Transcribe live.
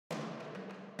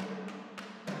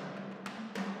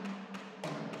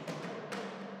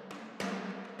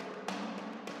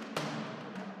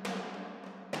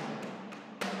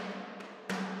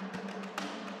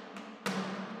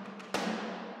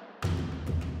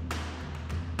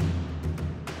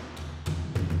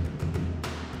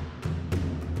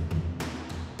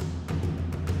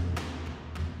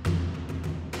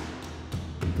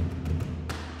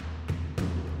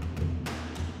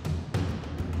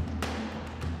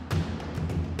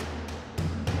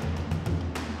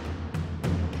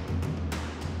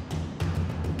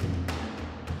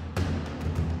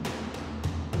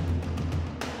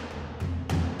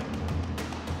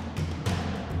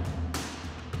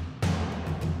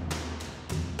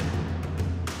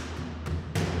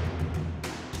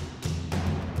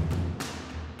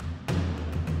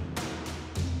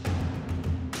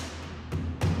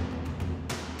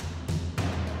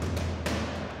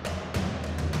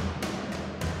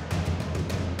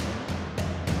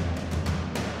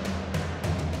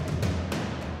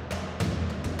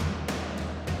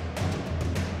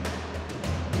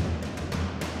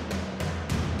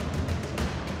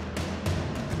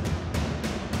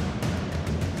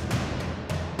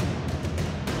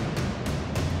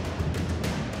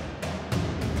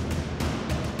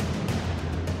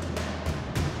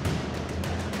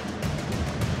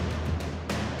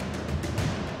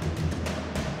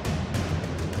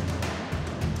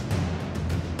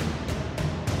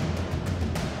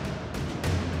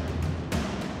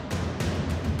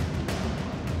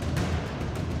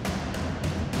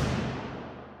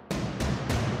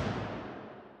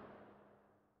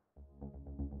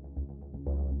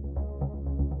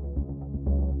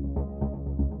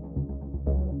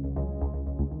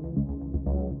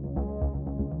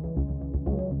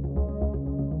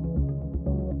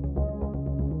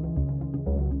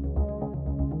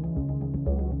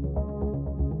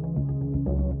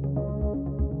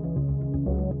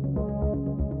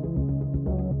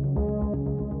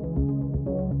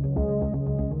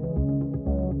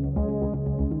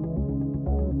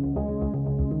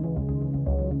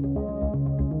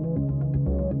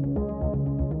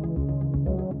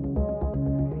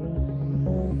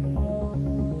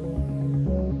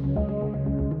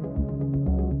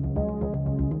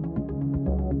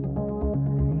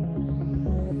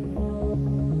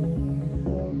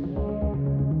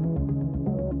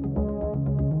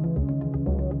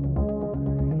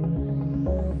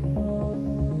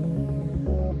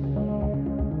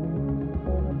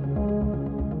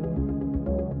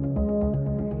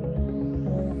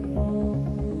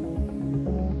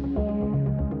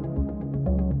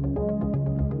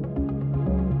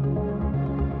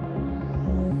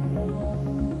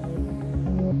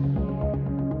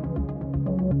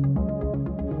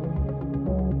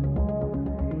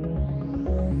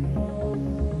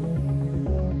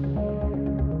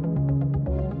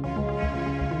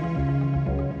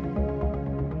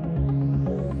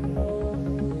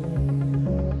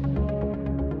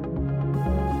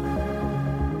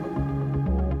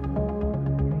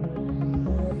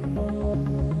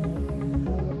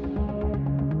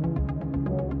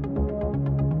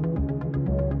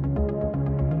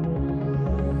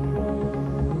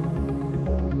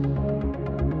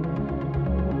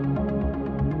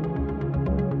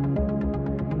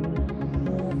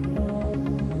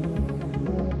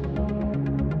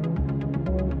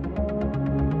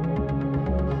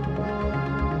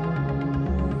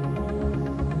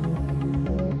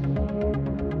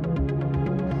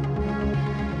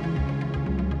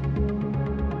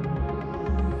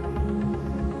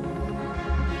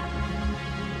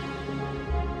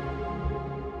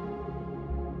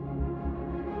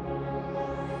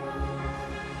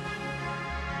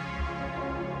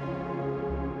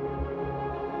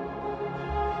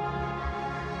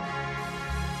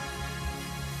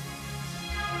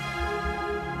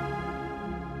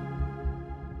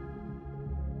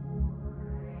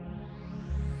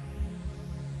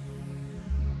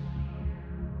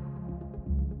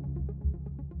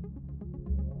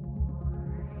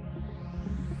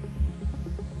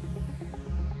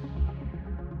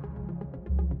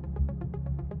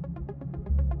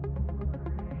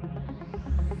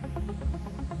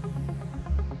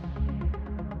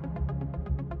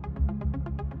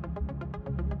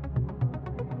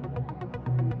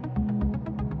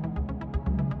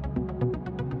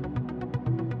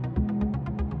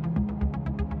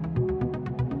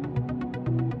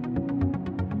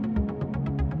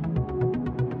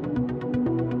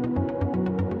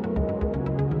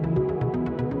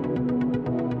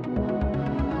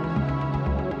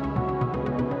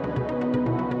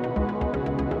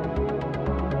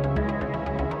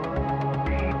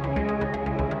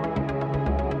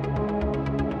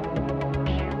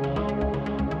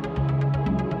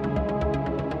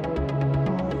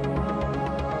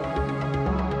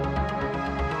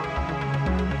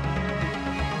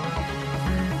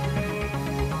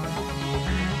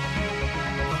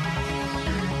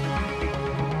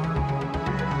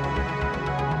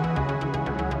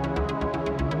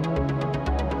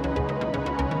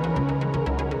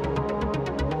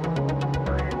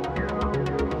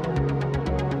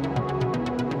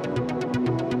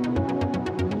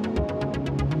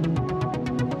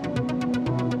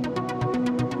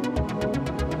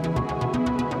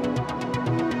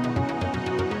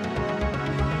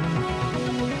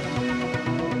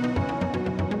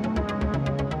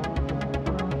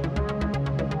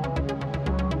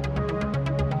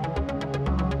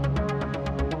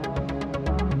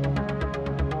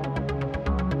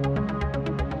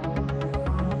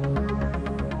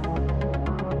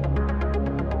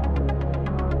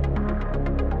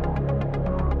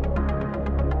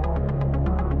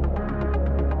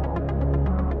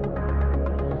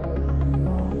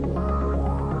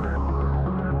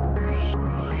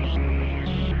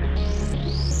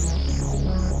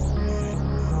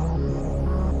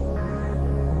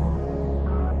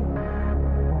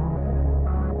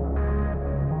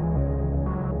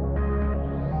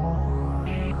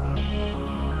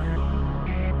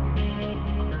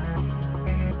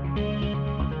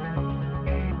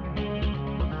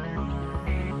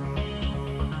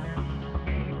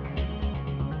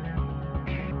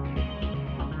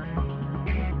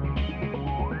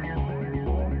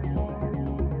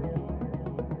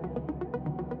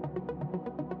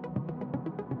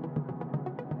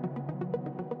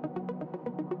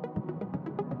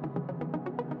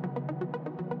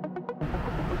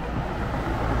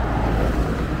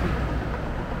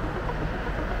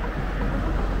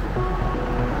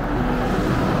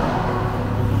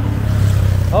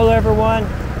Hello everyone.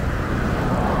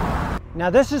 Now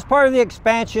this is part of the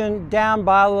expansion down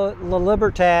by La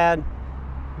Libertad,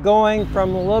 going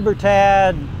from La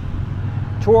Libertad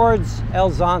towards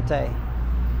El Zonte.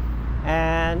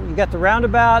 And you got the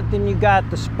roundabout, then you got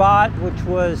the spot, which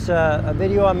was a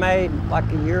video I made like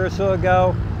a year or so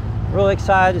ago. Really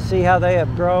excited to see how they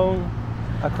have grown.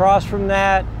 Across from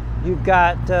that, you've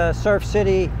got Surf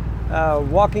City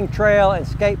walking trail and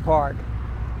skate park.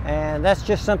 And that's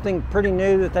just something pretty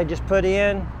new that they just put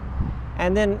in.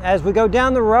 And then as we go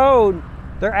down the road,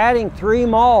 they're adding 3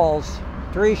 malls,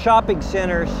 3 shopping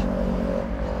centers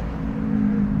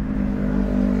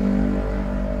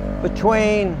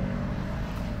between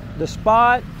the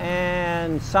spot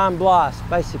and San Blas,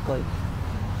 basically.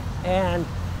 And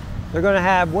they're going to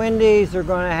have Wendy's, they're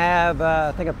going to have,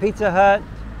 I think, a Pizza Hut,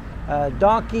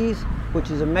 Donkey's, which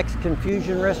is a Mexican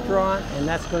fusion restaurant, and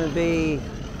that's going to be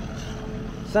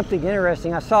something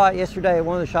interesting. I saw it yesterday at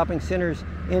one of the shopping centers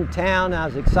in town. I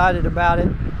was excited about it.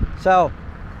 So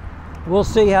we'll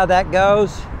see how that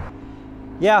goes.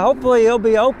 Yeah, hopefully it'll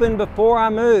be open before I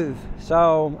move.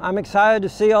 So I'm excited to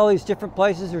see all these different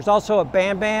places. There's also a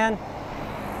Ban,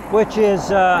 which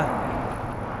is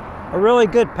a really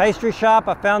good pastry shop.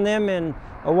 I found them in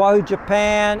Oahu,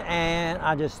 Japan, and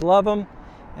I just love them.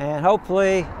 And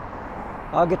hopefully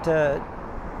I'll get to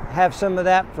have some of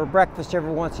that for breakfast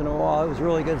every once in a while. It was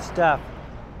really good stuff.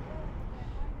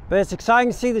 But it's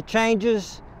exciting to see the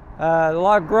changes, a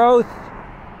lot of growth,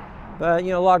 but you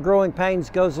know, a lot of growing pains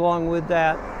goes along with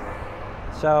that.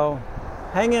 So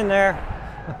hang in there.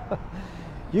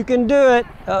 You can do it,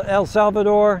 El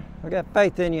Salvador. I got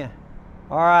faith in you.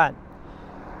 All right.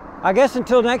 I guess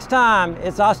until next time,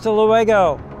 it's hasta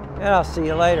luego, and I'll see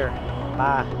you later.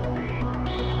 Bye.